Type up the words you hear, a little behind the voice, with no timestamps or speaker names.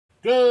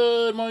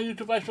Good morning,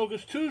 YouTube Ice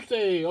Focus.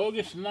 Tuesday,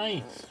 August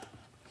 9th.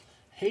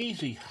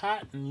 Hazy,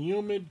 hot, and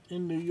humid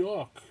in New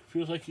York.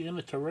 Feels like you're in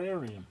a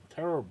terrarium.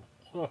 Terrible.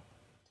 Ugh.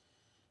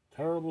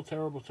 Terrible,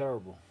 terrible,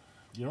 terrible.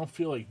 You don't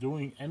feel like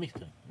doing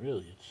anything,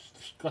 really. It's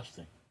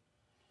disgusting.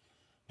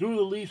 Do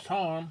the least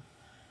harm.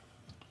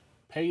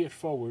 Pay it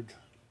forward.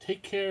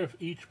 Take care of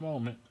each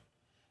moment.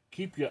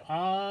 Keep your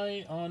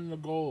eye on the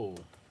goal.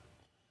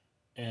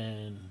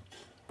 And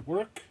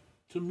work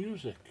to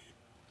music.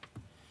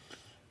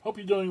 Hope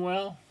you're doing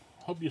well.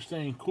 Hope you're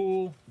staying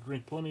cool.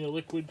 Drink plenty of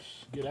liquids.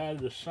 Get out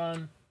of the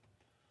sun.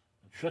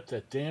 Shut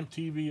that damn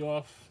TV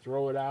off.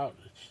 Throw it out.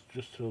 It's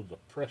just to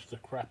depress the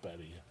crap out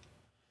of you.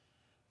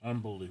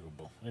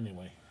 Unbelievable.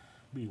 Anyway,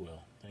 be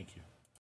well. Thank you.